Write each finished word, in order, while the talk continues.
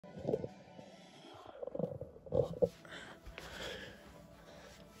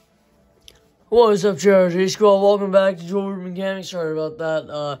What is up, Charity Squad? Welcome back to Jordan Mechanics. Sorry about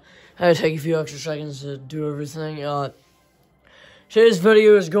that. I had to take a few extra seconds to do everything. Today's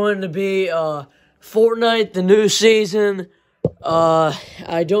video is going to be Fortnite, the new season.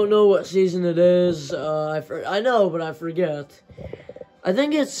 I don't know what season it is. I know, but I forget. I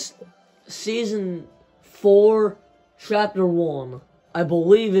think it's season 4, chapter 1. I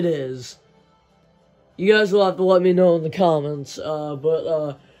believe it is. You guys will have to let me know in the comments.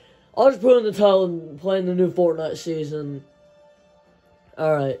 I'll just put in the title and playing the new Fortnite season.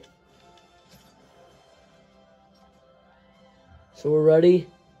 Alright. So we're ready?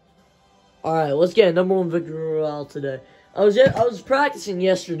 Alright, let's get a #1 victory royale today. I was practicing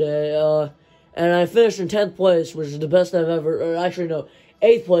yesterday, and I finished in 10th place, which is the best I've ever, or actually no,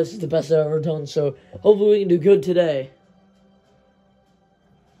 8th place is the best I've ever done, so hopefully we can do good today.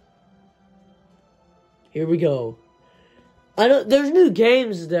 Here we go. I know there's new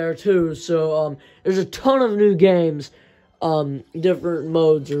games there too, so there's a ton of new games, different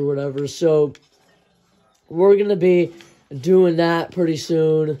modes or whatever. So we're gonna be doing that pretty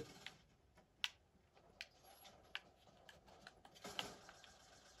soon.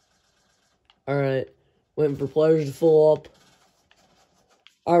 All right, waiting for players to fill up.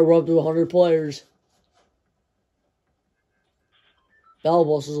 All right, we're up to 100 players. Battle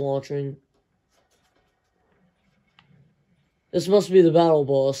Bus is launching. This must be the battle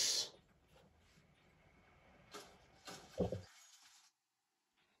boss.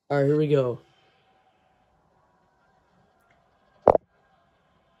 Alright, here we go.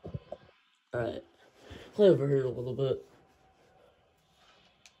 Alright. Play over here a little bit.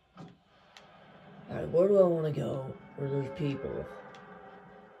 Alright, where do I want to go? Where there's people.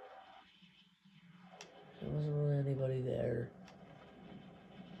 There wasn't really anybody there.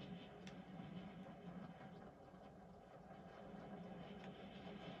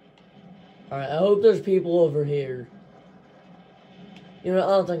 Alright, I hope there's people over here. You know,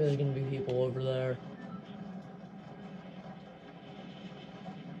 I don't think there's gonna be people over there.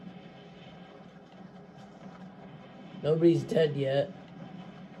 Nobody's dead yet.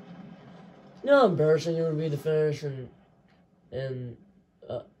 You know how embarrassing it would be to finish oh,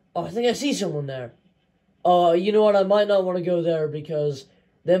 I think I see someone there. You know what, I might not want to go there because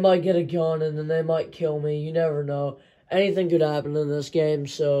they might get a gun and then they might kill me. You never know. Anything could happen in this game,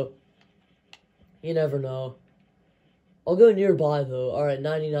 so you never know. I'll go nearby, though. Alright,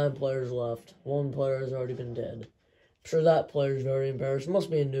 99 players left. 1 player has already been dead. I'm sure that player's very embarrassed.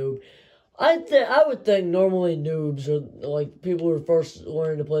 Must be a noob. I would think normally noobs, or like people who are first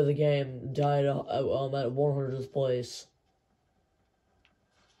learning to play the game, died at 100th place.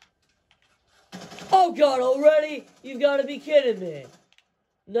 Oh god, already? You've got to be kidding me.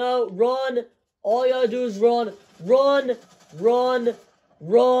 No, run. All you gotta do is run. Run, run,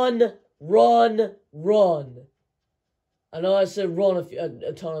 run. Run, run. I know I said run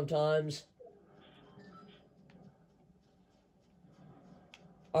a ton of times.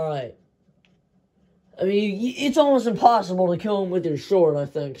 Alright. I mean, it's almost impossible to kill him with your sword, I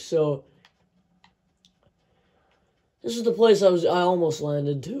think, so. This is the place I almost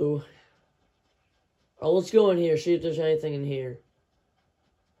landed to. Alright, let's go in here, see if there's anything in here.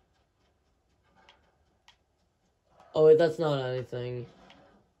 Oh wait, that's not anything.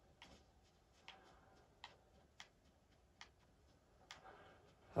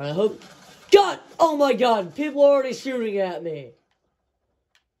 I hope. God! Oh my god! People are already shooting at me!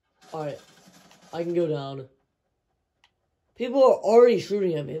 Alright. I can go down. People are already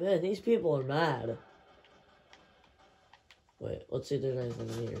shooting at me. Man, these people are mad. Wait, let's see if there's anything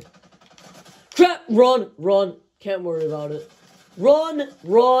in here. Crap! Run! Run! Can't worry about it. Run!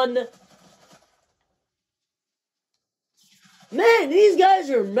 Run! Man, these guys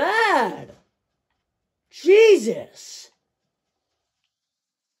are mad! Jesus!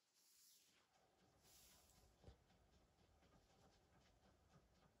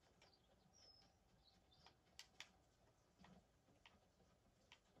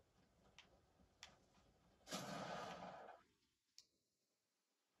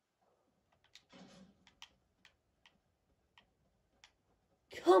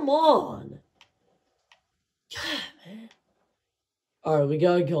 Come on! God, man. Alright, we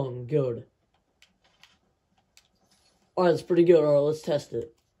got a gun. Good. Alright, that's pretty good. Alright, let's test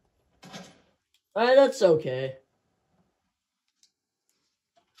it. Alright, that's okay.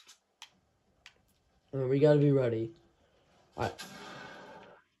 Alright, we gotta be ready. Alright.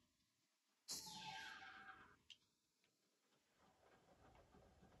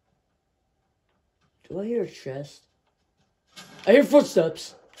 Do I hear a chest? I hear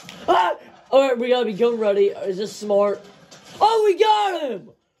footsteps. Ah! Alright, we gotta be gun ready. Is this smart? Oh, we got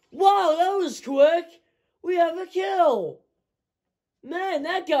him! Wow, that was quick. We have a kill. Man,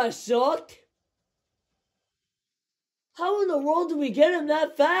 that guy sucked. How in the world did we get him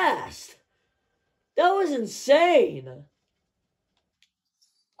that fast? That was insane.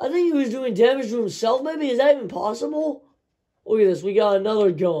 I think he was doing damage to himself, maybe? Is that even possible? Look at this, we got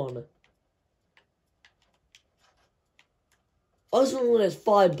another gun. Oh, this one only has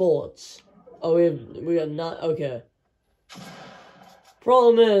 5 bullets. Oh, we got not, okay.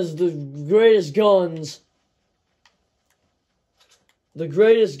 Problem is, the greatest guns.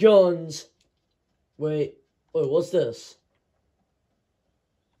 Wait, what's this?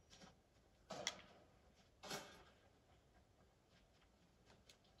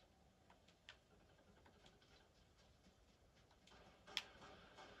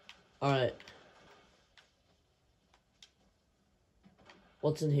 Alright.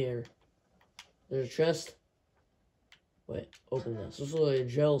 What's in here? There's a chest. Wait, open this. This looks like a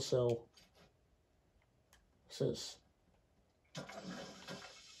jail cell. What's this?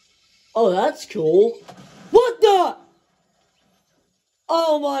 Oh, that's cool. What the?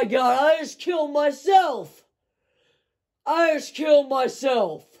 Oh my god, I just killed myself.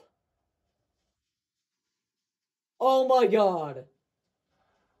 Oh my god.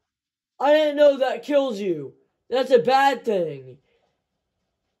 I didn't know that kills you. That's a bad thing.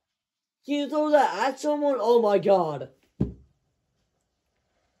 Can you throw that at someone? Oh my god.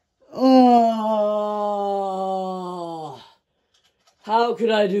 Oh. How could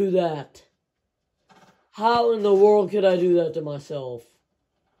I do that? How in the world could I do that to myself?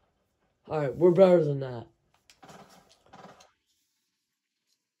 Alright, we're better than that.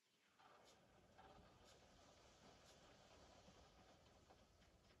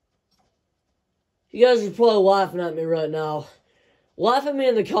 You guys are probably laughing at me right now. Laugh at me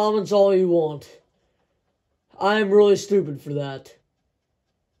in the comments all you want. I am really stupid for that.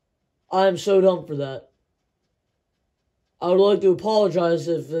 I am so dumb for that. I would like to apologize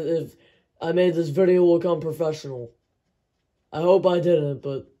if I made this video look unprofessional. I hope I didn't,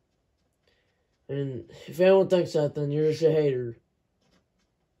 but... And if anyone thinks that, then you're just a hater.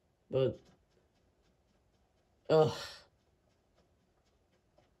 But...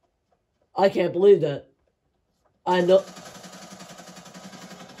 I can't believe that. I know...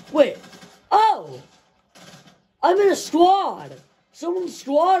 Wait. Oh! I'm in a squad! Someone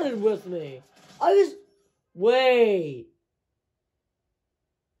squatted with me. Wait.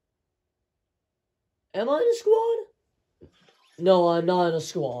 Am I in a squad? No, I'm not in a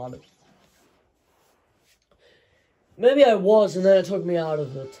squad. Maybe I was, and then it took me out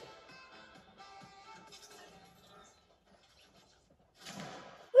of it.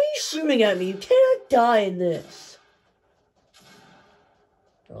 Why are you shooting at me? You cannot die in this.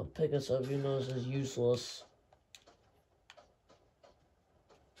 I'll pick this up, even though this is useless.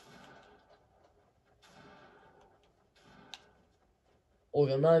 Look,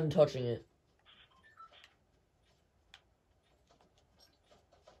 I'm not even touching it.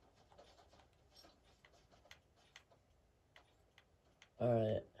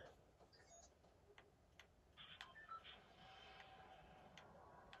 Alright.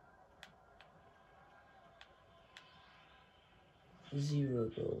 Zero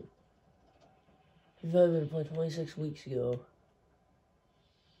gold. We've only been playing 26 weeks ago.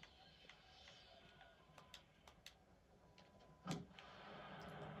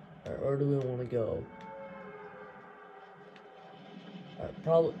 Alright, where do we want to go? Alright,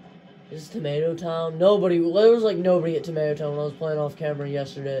 probably... This is Tomato Town. There was like nobody at Tomato Town when I was playing off camera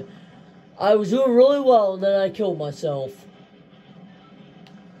yesterday. I was doing really well, and then I killed myself.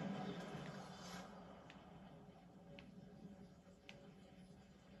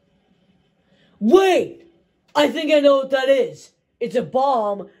 Wait! I think I know what that is. It's a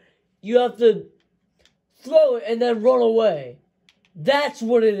bomb. You have to throw it and then run away. That's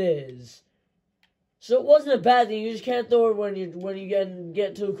what it is. So it wasn't a bad thing. You just can't throw it when you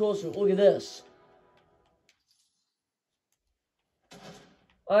get too close to it. Look at this.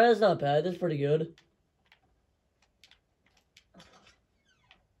 Alright, that's not bad. That's pretty good.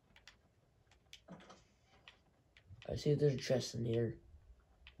 I see if there's a chest in here.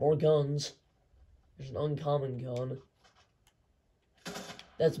 More guns. There's an uncommon gun.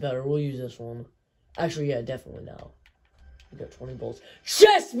 That's better. We'll use this one. Actually, yeah, definitely now. We got 20 bolts.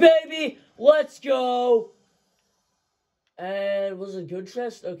 Chest, baby! Let's go! And was it a good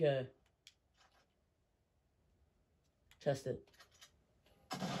chest? Okay. Test it.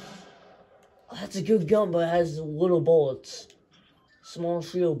 Oh, that's a good gun, but it has little bullets. Small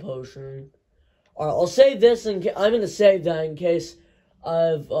shield potion. Alright, I'll save this I'm gonna save that in case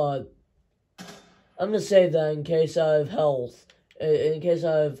I've, I'm gonna save that in case I have health. in case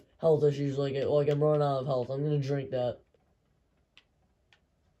I have health issues, like I'm running out of health. I'm gonna drink that.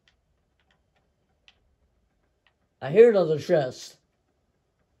 I hear another chest.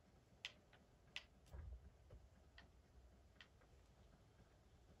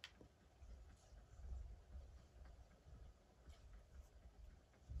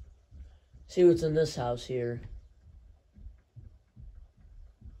 See what's in this house here.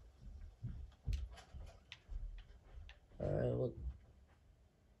 Alright, well,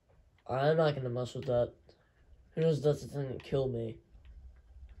 I'm not gonna mess with that. Who knows if that's the thing that killed me.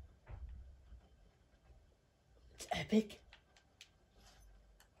 It's epic.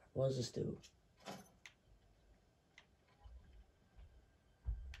 What does this do?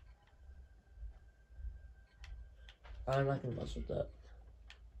 I'm not gonna mess with that.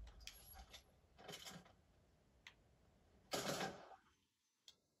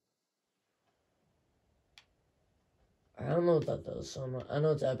 I don't know what that does, so I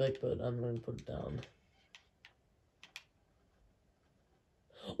know it's epic, but I'm gonna put it down.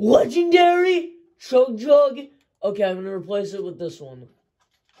 Legendary Chug Jug. Okay, I'm gonna replace it with this one.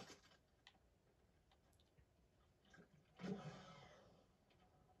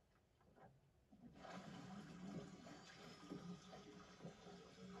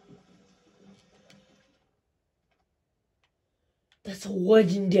 That's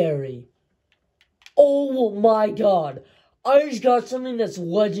legendary. Oh my god. I just got something that's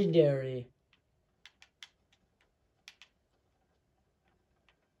legendary.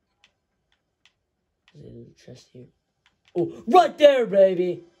 Is there a chest here? Oh, right there,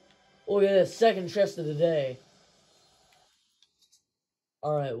 baby. Look at this, second chest of the day.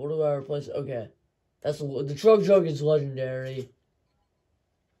 Alright, what do I replace? Okay. That's the Chug Jug is legendary.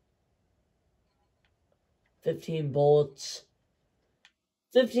 15 bullets.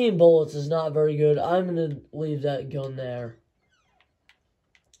 15 bullets is not very good. I'm gonna leave that gun there.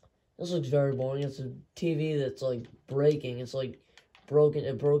 This looks very boring. It's a TV that's like breaking. It's like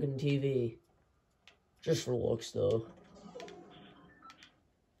a broken TV. Just for looks though.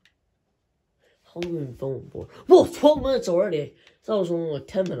 How long have we been filming for? Whoa, 12 minutes already. I thought it was only like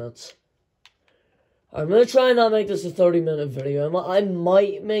 10 minutes. I'm gonna try and not make this a 30-minute video. I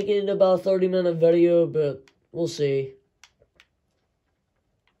might make it about a 30-minute video, but we'll see.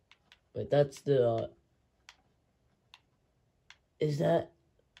 Wait, that's the, is that?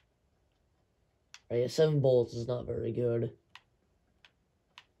 Oh yeah, 7 bullets is not very good.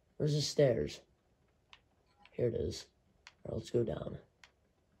 Where's the stairs? Here it is. Alright, let's go down.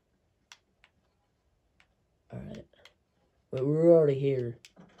 Alright. Wait, we were already here.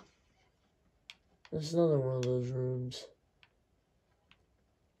 There's another one of those rooms.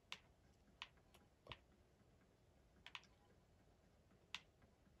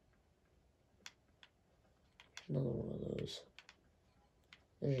 Another one of those.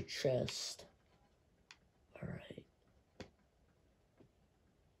 There's a chest. Alright.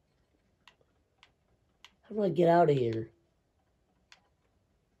 How do I get out of here?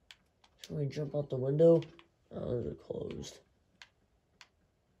 Should I jump out the window? Oh, they're closed.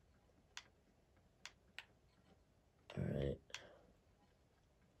 Alright.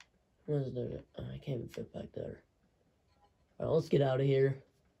 Where's there? Oh, I can't even fit back there. Alright, let's get out of here.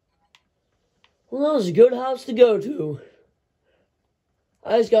 Well, that was a good house to go to.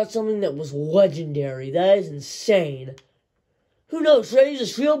 I just got something that was legendary. That is insane. Who knows? Should I use a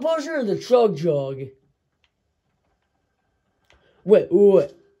shield pusher or the Chug Jug? Wait.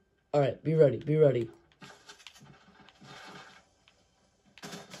 Alright, be ready, be ready.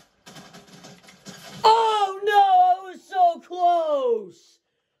 Oh no! I was so close!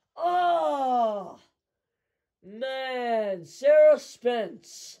 Oh! Man, Sarah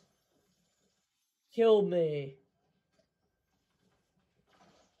Spence killed me.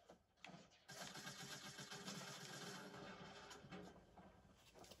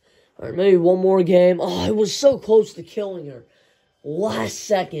 Alright, maybe one more game. Oh, I was so close to killing her. Last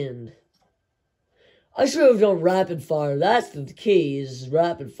second. I should have done rapid fire. That's the key, is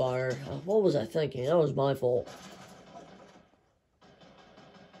rapid fire. What was I thinking? That was my fault.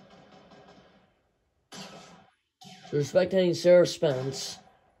 So respecting Sarah Spence.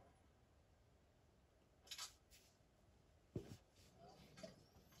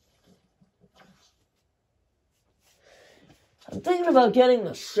 I'm thinking about getting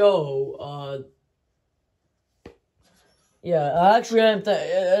the show. Yeah, I actually am.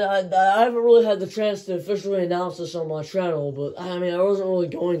 I haven't really had the chance to officially announce this on my channel, but I mean, I wasn't really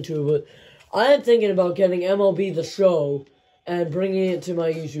going to, but I am thinking about getting MLB The Show and bringing it to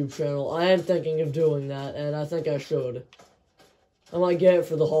my YouTube channel. I am thinking of doing that, and I think I should. I might get it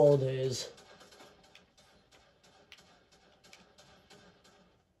for the holidays.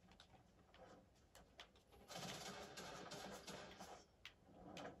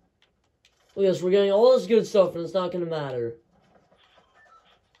 Yes, we're getting all this good stuff, and it's not going to matter.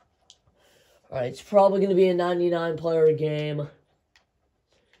 Alright, it's probably going to be a 99-player game. Does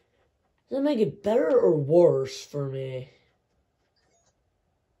that make it better or worse for me?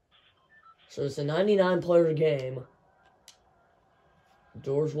 So it's a 99-player game.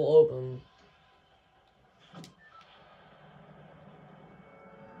 Doors will open.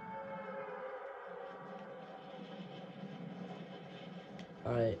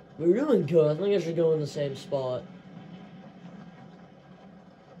 Alright, we're doing good. I think I should go in the same spot.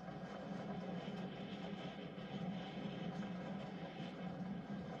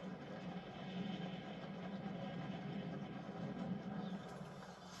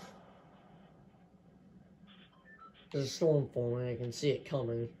 There's a storm forming. I can see it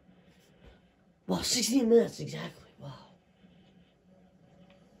coming. Wow, 16 minutes exactly. Wow.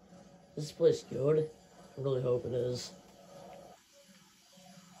 Is this place good? I really hope it is.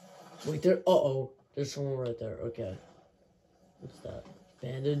 Wait, there. Uh-oh. There's someone right there. Okay. What's that?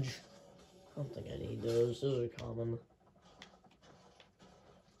 Bandage? I don't think I need those. Those are common.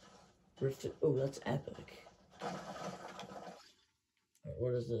 Rifted. Oh, that's epic. Right,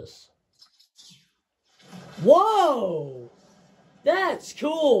 what is this? Whoa! That's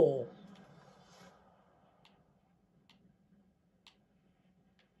cool!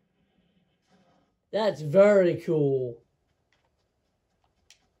 That's very cool.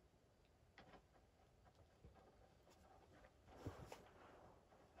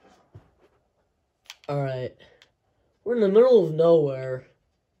 Alright. We're in the middle of nowhere.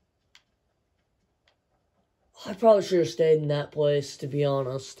 I probably should have stayed in that place, to be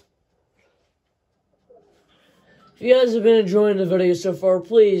honest. If you guys have been enjoying the video so far,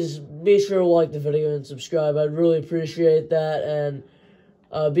 please be sure to like the video and subscribe. I'd really appreciate that. And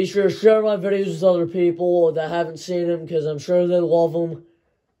be sure to share my videos with other people that haven't seen them, because I'm sure they love them.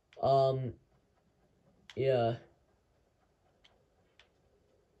 Yeah.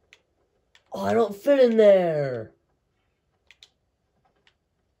 Oh, I don't fit in there.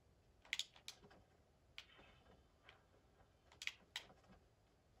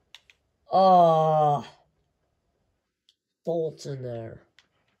 Ah. Bolts in there.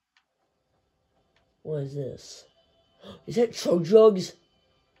 What is this? Is that chug jugs?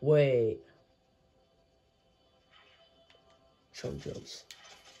 Wait. Chug jugs.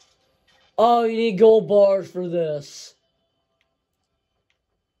 Oh, you need gold bars for this.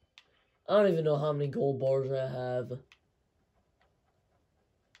 I don't even know how many gold bars I have.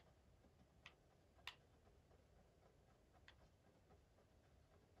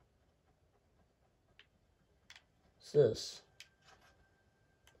 What's this?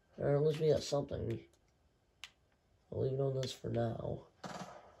 Alright, at least we got something. I'll leave it on this for now.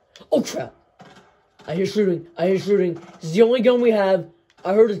 Oh crap! I hear shooting. I hear shooting. This is the only gun we have.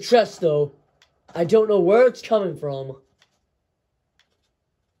 I heard a chest though. I don't know where it's coming from.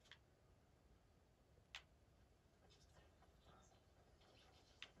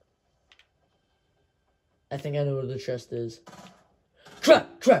 I think I know where the chest is.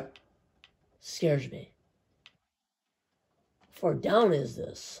 Crap! Crap! Scares me. How far down is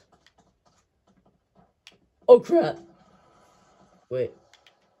this? Oh crap! Wait.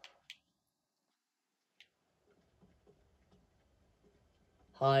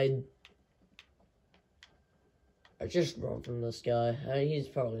 Hide. I just run from this guy. He's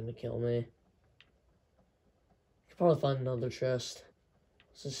probably gonna kill me. Could probably find another chest.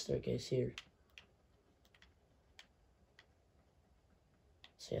 What's this staircase here?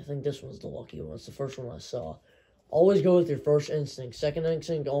 See, I think this one's the lucky one. It's the first one I saw. Always go with your first instinct. Second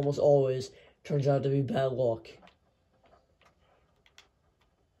instinct almost always turns out to be bad luck.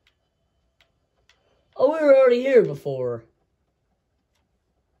 Oh, we were already here before.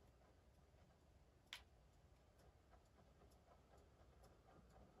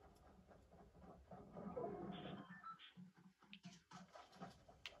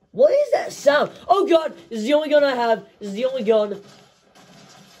 What is that sound? Oh god, this is the only gun I have. This is the only gun.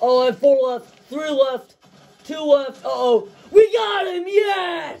 Oh, I have 4 left, 3 left, 2 left. Uh-oh. We got him,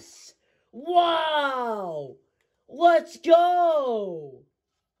 yes! Wow! Let's go!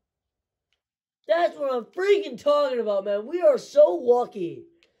 That's what I'm freaking talking about, man. We are so lucky.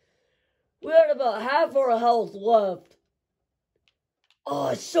 We had about half our health left. Oh,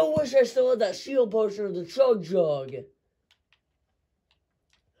 I so wish I still had that shield potion of the chug jug.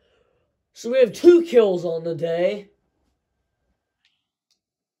 So we have 2 kills on the day.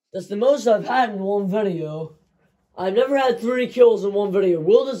 That's the most I've had in one video. I've never had 3 kills in one video.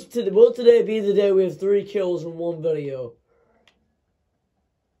 Will today be the day we have 3 kills in one video?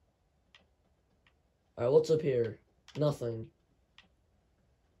 Alright, what's up here? Nothing.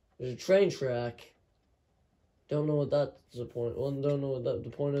 There's a train track. Don't know what that's the point. Well, don't know what the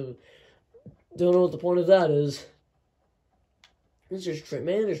point of that is.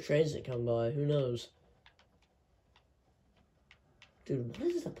 Maybe there's trains that come by. Who knows? Dude, what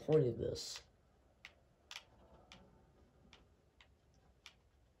is the point of this?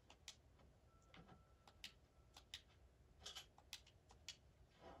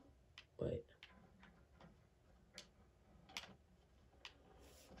 Wait.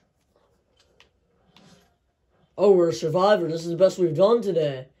 Oh, we're a survivor. This is the best we've done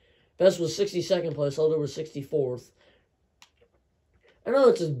today. Best was 62nd place. Other was 64th. I know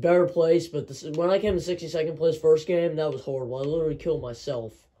it's a better place, but when I came to 62nd place first game, that was horrible. I literally killed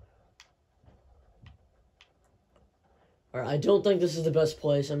myself. Alright, I don't think this is the best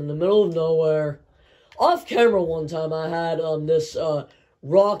place. I'm in the middle of nowhere. Off camera one time, I had this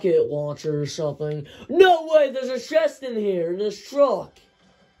rocket launcher or something. No way! There's a chest in here in this truck.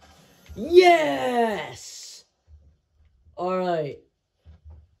 Yes! Alright.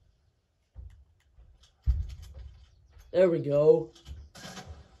 There we go.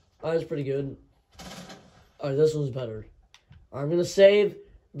 Alright, that's pretty good. Alright, this one's better. Alright, I'm gonna save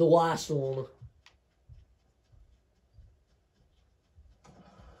the last one.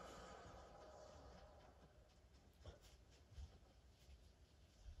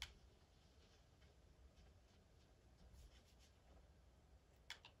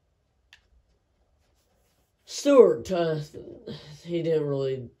 Stuart, he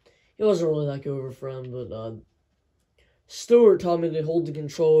wasn't really that good of a friend, but, Stuart taught me to hold the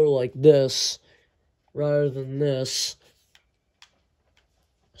controller like this, rather than this.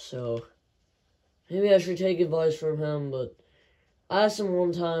 So, maybe I should take advice from him, but I asked him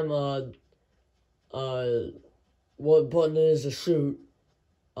one time, what button it is to shoot,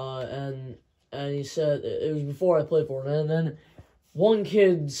 and he said, it was before I played Fortnite, and then one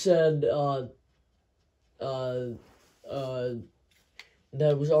kid said,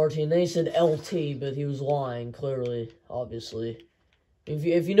 that was RT, and they said LT, but he was lying, clearly, obviously.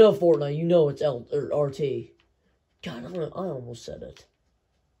 If you know Fortnite, you know it's RT. God, I almost said it.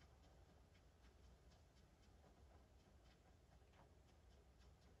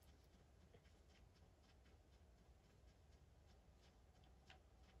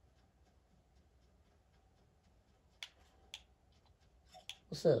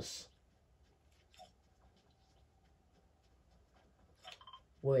 What's this?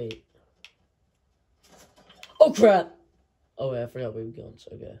 Wait. Oh, crap! Oh, yeah, I forgot we have guns.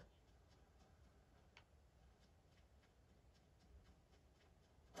 Okay.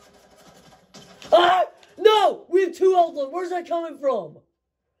 Ah! No! We have 2 health left. Where's that coming from?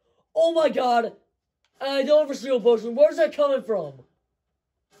 Oh, my God. I don't have a shield potion. Where's that coming from?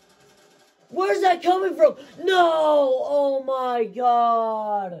 Where's that coming from? No! Oh, my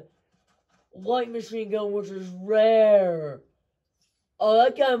God. Light machine gun, which is rare. Oh,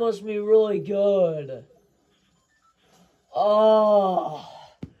 that guy must be really good. Oh.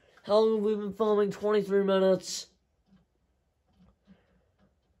 How long have we been filming? 23 minutes.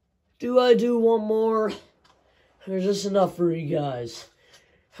 Do I do one more? Or is this enough for you guys?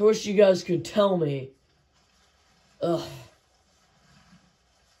 I wish you guys could tell me. Ugh.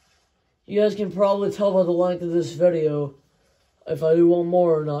 You guys can probably tell by the length of this video if I do one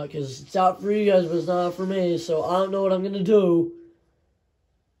more or not, because it's out for you guys, but it's not out for me, so I don't know what I'm going to do.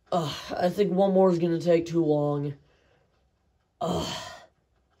 I think one more is going to take too long. But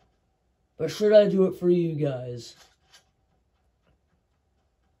should I do it for you guys?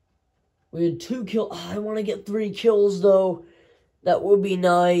 We had 2 kills. I want to get 3 kills, though. That would be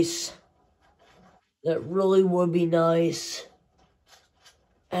nice. That really would be nice.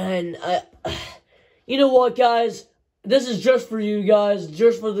 And you know what, guys? This is just for you guys.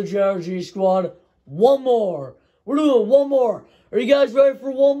 Just for the JRG squad. One more. We're doing one more. Are you guys ready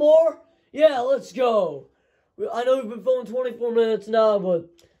for one more? Yeah, let's go. I know we've been filming 24 minutes now, but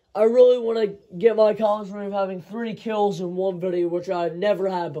I really want to get my accomplishment of having 3 kills in one video, which I've never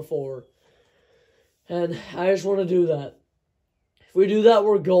had before. And I just want to do that. If we do that,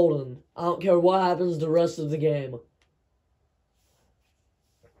 we're golden. I don't care what happens the rest of the game.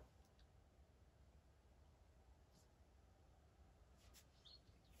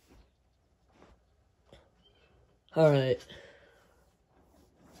 Alright.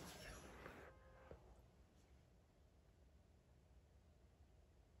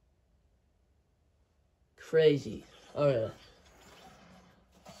 Crazy. Alright.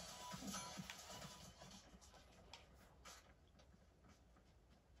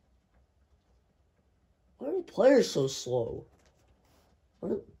 Why are the players so slow?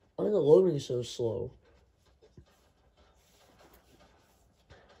 Why are the loading so slow?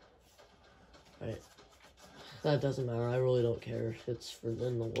 That doesn't matter. I really don't care. It's in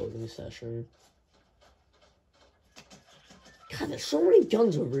the loading session. God, there's so many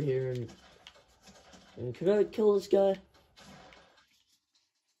guns over here. And could I kill this guy?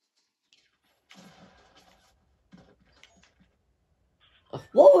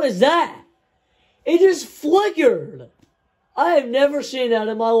 What was that? It just flickered. I have never seen that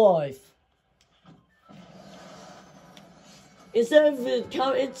in my life. Instead of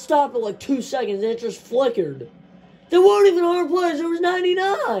it stopped at like 2 seconds and it just flickered. There weren't even 100 players. There was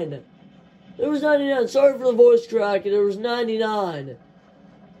 99. There was 99. Sorry for the voice crack. There was 99.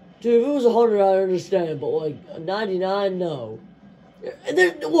 Dude, if it was 100, I understand. But like 99, no.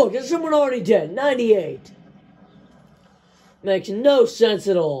 Look, there's someone already dead. 98. Makes no sense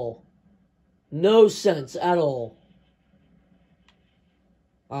at all. No sense at all.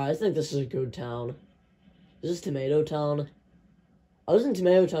 Alright, I think this is a good town. Is this Tomato Town? I was in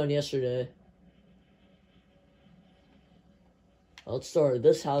Tomato Town yesterday. Let's start at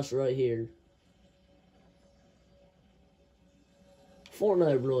this house right here.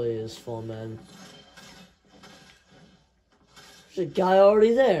 Fortnite really is fun, man. There's a guy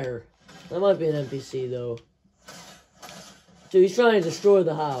already there. That might be an NPC, though. Dude, he's trying to destroy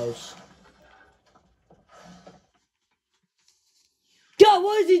the house. God,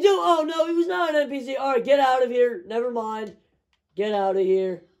 what is he doing? Oh, no, he was not an NPC. Alright, get out of here. Never mind. Get out of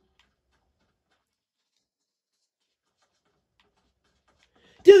here.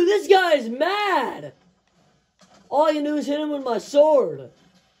 Dude, this guy is mad. All I can do is hit him with my sword.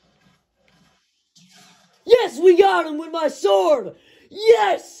 Yes, we got him with my sword.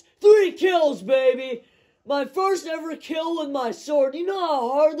 Yes, 3 kills, baby. My first ever kill with my sword. You know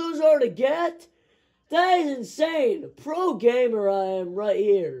how hard those are to get? That is insane. Pro gamer I am right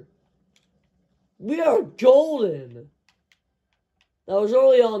here. We are golden. That was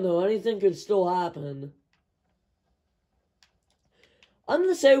early on, though. Anything could still happen. I'm going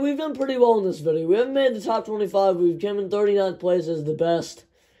to say we've done pretty well in this video. We haven't made the top 25. We've come in 39th place as the best.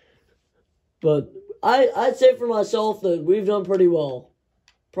 But I'd say for myself that we've done pretty well.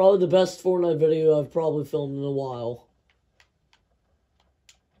 Probably the best Fortnite video I've probably filmed in a while.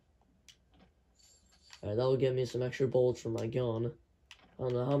 Alright, that will give me some extra bullets for my gun. I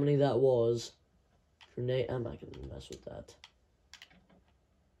don't know how many that was. Grenade, I'm not going to mess with that.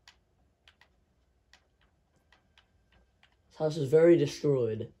 This house is very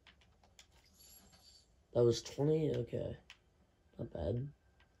destroyed. That was 20? Okay. Not bad.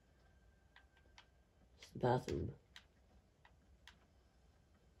 It's the bathroom.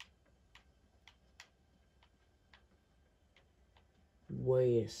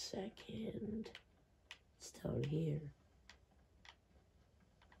 Wait a second. It's down here.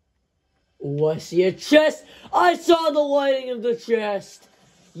 Oh, I see a chest! I saw the lighting of the chest!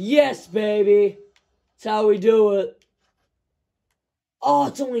 Yes, baby! That's how we do it. Oh,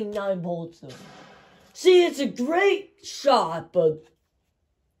 it's only 9 bullets, though. See, it's a great shot, but...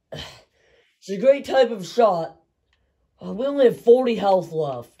 It's a great type of shot. Oh, we only have 40 health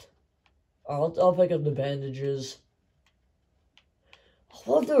left. Alright, I'll pick up the bandages.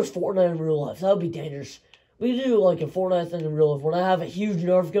 What if there was Fortnite in real life? That would be dangerous. We could do like a Fortnite thing in real life. When I have a huge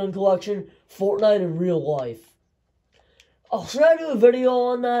Nerf gun collection, Fortnite in real life. Oh, should I do a video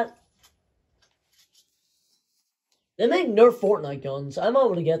on that? They make Nerf Fortnite guns. I might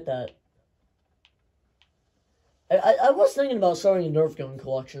want to get that. I was thinking about starting a Nerf gun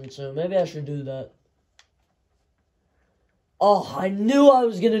collection, so maybe I should do that. Oh, I knew I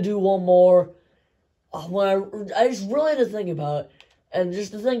was going to do one more. Oh, when I just really had to think about it. And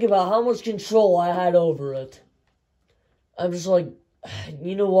just to think about how much control I had over it. I'm just like,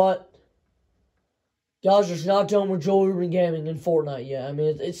 you know what? Guys, it's not done with Joel Rubin Gaming and Fortnite yet. I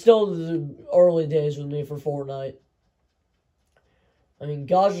mean, it's still the early days with me for Fortnite. I mean,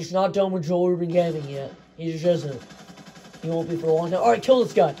 God's just not done with Joel Rubin Gaming yet. He just isn't. He won't be for a long time. Alright, kill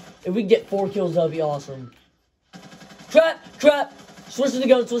this guy. If we can get 4 kills, that'd be awesome. Trap! Trap! Switch to the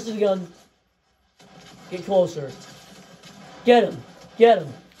gun, switch to the gun. Get closer. Get him. Get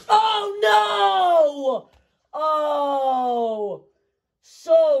him. Oh, no! Oh!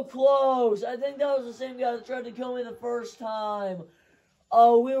 So close. I think that was the same guy that tried to kill me the first time.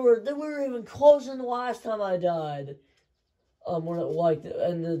 Oh, we were even closer than the last time I died. When it, like,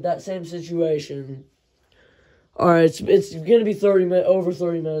 in that same situation. Alright, it's gonna be over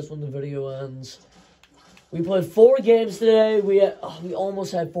 30 minutes when the video ends. We played 4 games today. We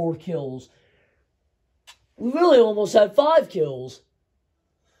almost had 4 kills. We really almost had 5 kills.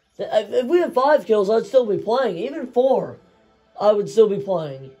 If we had 5 kills, I'd still be playing. Even 4, I would still be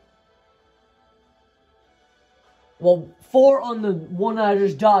playing. Well, 4 on the one I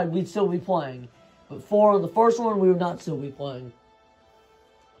just died, we'd still be playing. But 4 on the first one, we would not still be playing.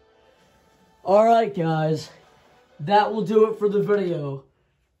 Alright, guys. That will do it for the video.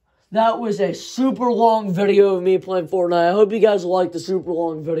 That was a super long video of me playing Fortnite. I hope you guys like the super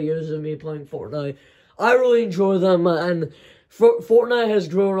long videos of me playing Fortnite. I really enjoy them, and Fortnite has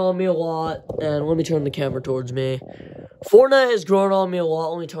grown on me a lot. And let me turn the camera towards me. Fortnite has grown on me a lot.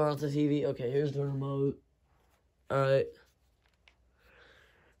 Let me turn off the TV. Okay, here's the remote. Alright.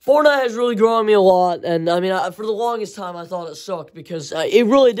 Fortnite has really grown on me a lot, and I mean, for the longest time, I thought it sucked, because it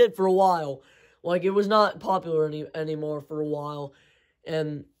really did for a while. Like, it was not popular anymore for a while,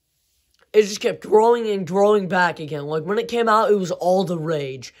 and it just kept growing and growing back again. Like, when it came out, it was all the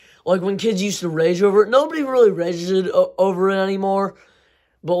rage. Like, when kids used to rage over it, nobody really rages over it anymore.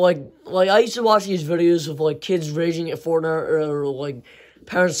 But, like I used to watch these videos of, like, kids raging at Fortnite, or like,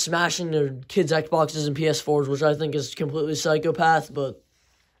 parents smashing their kids' Xboxes and PS4s, which I think is completely psychopath, but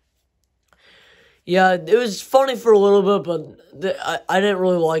yeah, it was funny for a little bit, but I didn't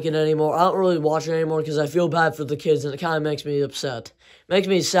really like it anymore. I don't really watch it anymore because I feel bad for the kids, and it kind of makes me upset. Makes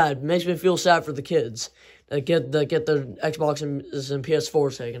me sad. Makes me feel sad for the kids that get their Xbox and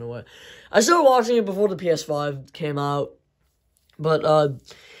PS4 taken away. I started watching it before the PS5 came out, but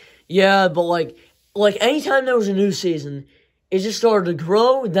yeah, but like anytime there was a new season, it just started to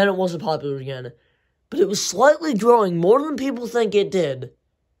grow. Then it wasn't popular again, but it was slightly growing more than people think it did.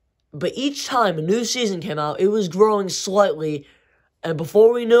 But each time a new season came out, it was growing slightly, and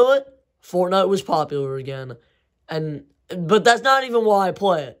before we knew it, Fortnite was popular again. But that's not even why I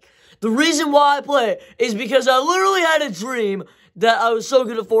play it. The reason why I play it is because I literally had a dream that I was so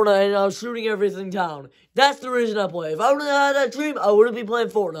good at Fortnite and I was shooting everything down. That's the reason I play. If I wouldn't have had that dream, I wouldn't be playing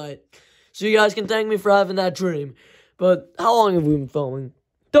Fortnite. So you guys can thank me for having that dream. But how long have we been filming?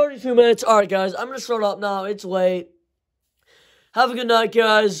 32 minutes. Alright, guys, I'm going to shut up now. It's late. Have a good night,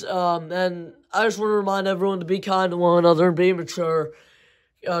 guys, and I just want to remind everyone to be kind to one another and be mature.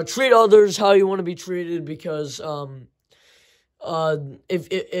 Treat others how you want to be treated, because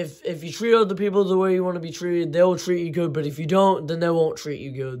if you treat other people the way you want to be treated, they will treat you good, but if you don't, then they won't treat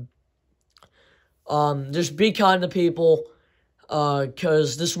you good. Just be kind to people,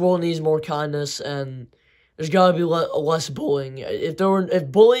 because this world needs more kindness, and there's got to be less bullying. If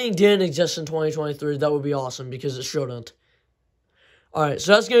bullying didn't exist in 2023, that would be awesome, because it shouldn't. Alright,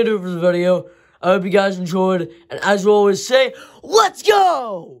 so that's going to do it for the video. I hope you guys enjoyed, and as we always say, let's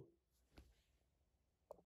go!